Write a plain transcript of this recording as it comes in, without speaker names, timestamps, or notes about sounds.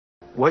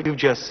What you've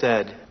just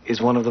said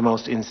is one of the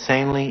most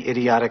insanely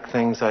idiotic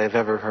things I have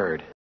ever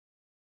heard.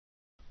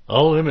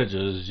 All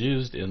images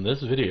used in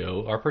this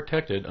video are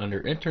protected under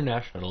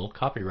international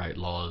copyright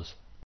laws.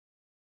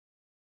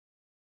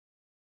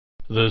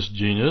 This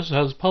genius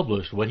has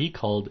published what he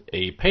called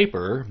a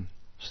paper,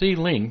 see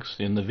links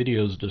in the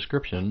video's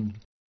description,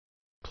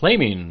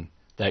 claiming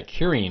that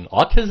curing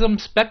autism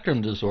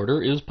spectrum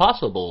disorder is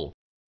possible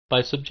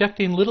by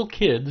subjecting little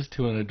kids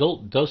to an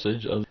adult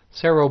dosage of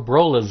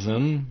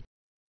cerebrolizine,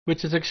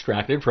 which is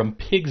extracted from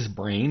pigs'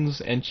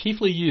 brains and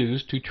chiefly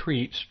used to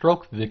treat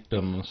stroke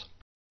victims.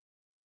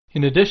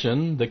 In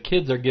addition, the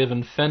kids are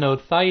given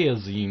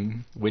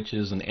phenothiazine, which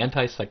is an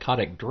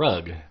antipsychotic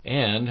drug,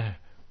 and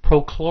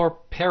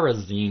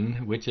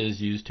prochlorperazine, which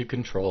is used to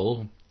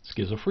control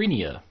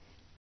schizophrenia.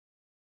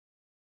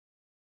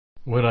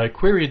 When I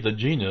queried the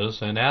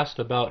genius and asked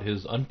about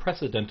his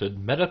unprecedented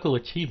medical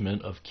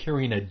achievement of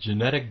curing a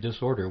genetic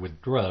disorder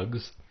with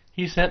drugs,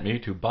 he sent me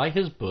to buy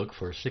his book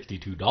for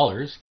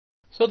 $62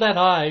 so that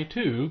I,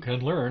 too,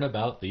 can learn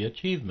about the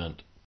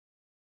achievement.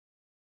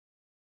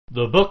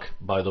 The book,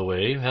 by the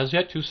way, has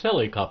yet to sell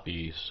a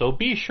copy, so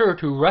be sure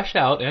to rush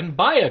out and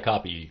buy a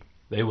copy.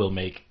 They will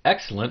make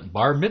excellent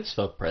bar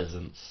mitzvah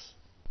presents.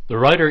 The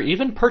writer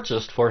even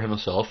purchased for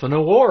himself an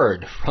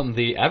award from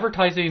the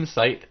advertising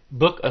site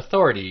Book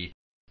Authority,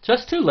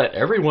 just to let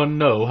everyone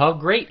know how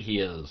great he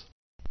is.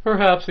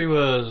 Perhaps he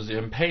was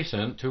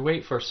impatient to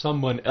wait for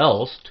someone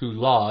else to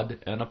laud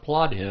and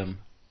applaud him.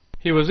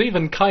 He was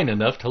even kind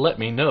enough to let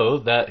me know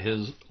that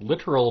his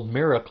literal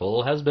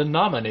miracle has been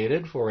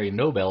nominated for a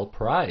Nobel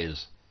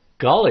Prize.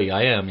 Golly,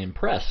 I am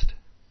impressed.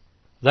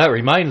 That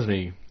reminds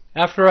me,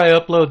 after I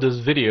upload this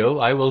video,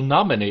 I will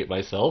nominate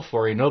myself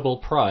for a Nobel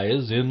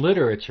Prize in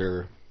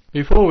Literature.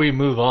 Before we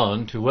move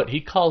on to what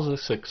he calls a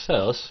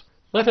success,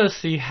 let us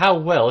see how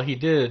well he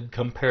did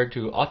compared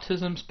to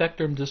autism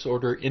spectrum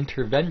disorder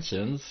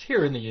interventions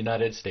here in the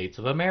United States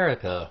of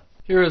America.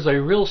 Here is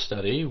a real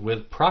study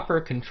with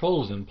proper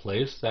controls in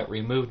place that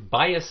removed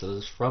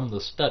biases from the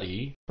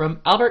study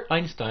from Albert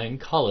Einstein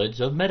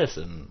College of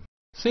Medicine.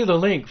 See the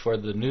link for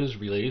the news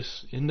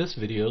release in this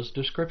video's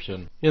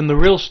description. In the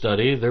real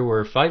study, there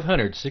were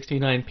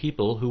 569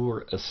 people who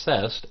were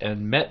assessed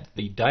and met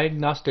the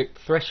diagnostic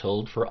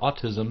threshold for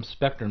autism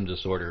spectrum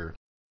disorder.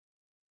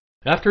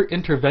 After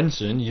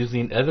intervention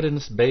using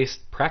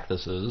evidence-based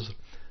practices,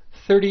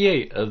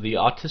 38 of the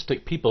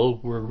autistic people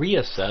were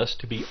reassessed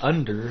to be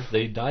under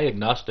the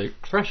diagnostic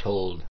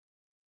threshold.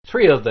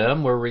 3 of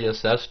them were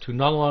reassessed to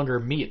no longer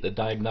meet the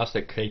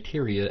diagnostic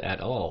criteria at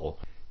all.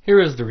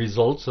 Here is the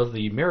results of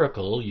the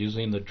miracle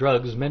using the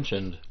drugs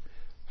mentioned.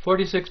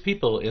 46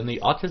 people in the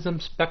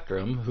autism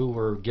spectrum who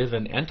were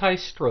given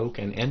anti-stroke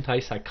and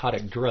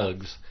antipsychotic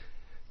drugs,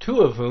 2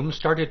 of whom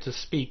started to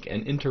speak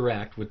and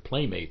interact with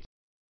playmates.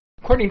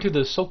 According to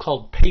the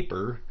so-called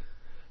paper,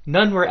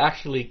 none were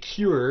actually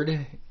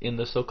cured in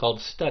the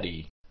so-called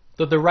study,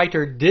 though the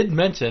writer did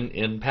mention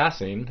in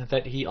passing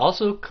that he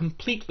also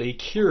completely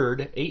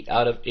cured 8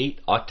 out of 8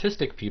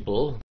 autistic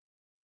people,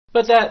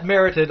 but that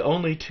merited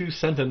only 2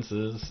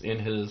 sentences in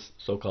his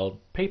so-called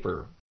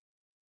paper.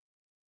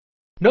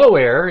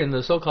 Nowhere in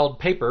the so-called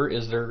paper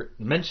is there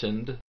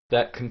mentioned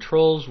that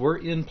controls were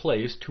in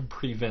place to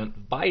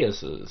prevent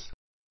biases,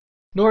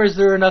 nor is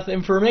there enough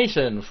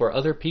information for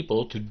other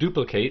people to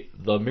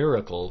duplicate the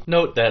miracle.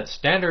 Note that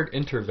standard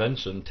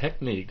intervention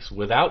techniques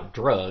without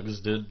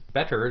drugs did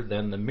better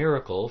than the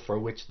miracle for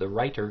which the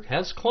writer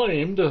has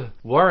claimed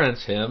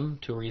warrants him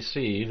to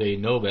receive a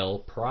Nobel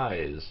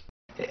Prize.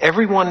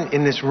 Everyone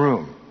in this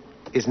room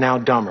is now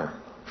dumber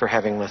for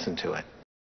having listened to it.